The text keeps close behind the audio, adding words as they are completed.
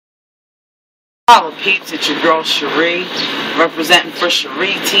Hello peeps, it's your girl Schree, representing for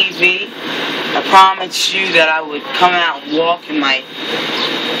Schree TV. I promised you that I would come out and walk in my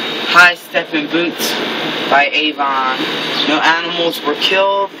high stepping boots by Avon. No animals were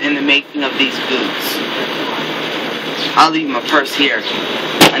killed in the making of these boots. I'll leave my purse here.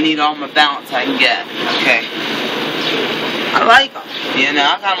 I need all my balance I can get, okay? I like them, you know,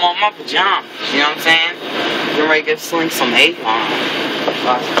 I got them on my pajamas, you know what I'm saying? Get ready to sling some Avon.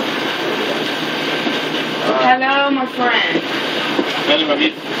 Hello, my friend. Hello, my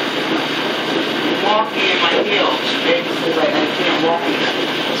friend. I'm walking in my heels. Baby says I can't walk in them.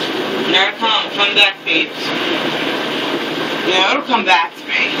 There it comes. Come back, babes. Yeah, it'll come back to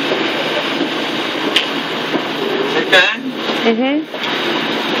me. Is it good? Mm-hmm.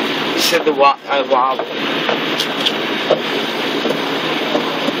 You said the wobble.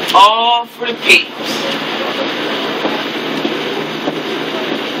 All for the peeps.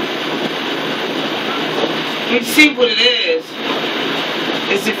 You see what it is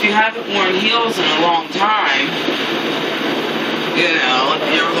if you haven't worn heels in a long time, you know,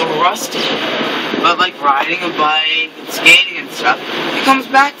 you're a little rusty. But like riding a bike and skating and stuff, it comes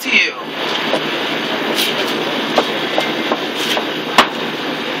back to you.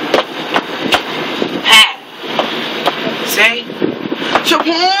 Pat. See?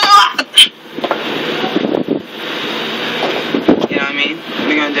 You know what I mean? What are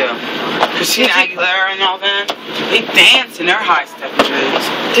you gonna do? Christina Aguilera and all that, they dance in their high stepping boots.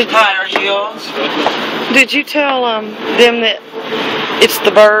 Higher heels. Did you tell them that it's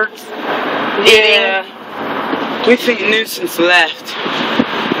the birds eating? Yeah. We think Nuisance left.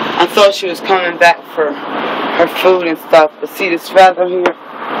 I thought she was coming back for her food and stuff, but see this feather here?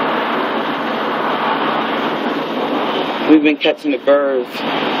 We've been catching the birds.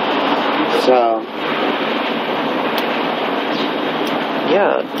 So.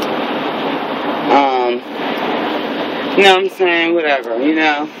 Yeah. You know what I'm saying? Whatever, you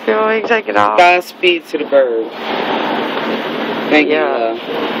know. You want me to take it off? Godspeed to the bird. Thank you, love.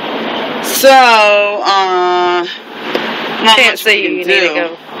 So, not can't much see we you. can You do. need to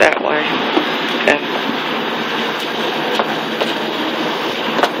go that way. Okay.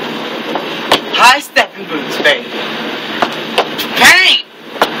 High stepping boots, baby.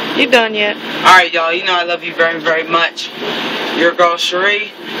 Bang! You done yet? Alright, y'all. You know I love you very, very much. Your girl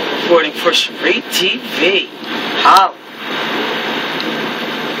Schree, reporting for Schree TV. Holla.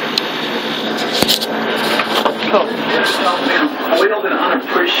 Cool. Oiled and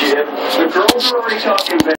unappreciative. The girls are already talking.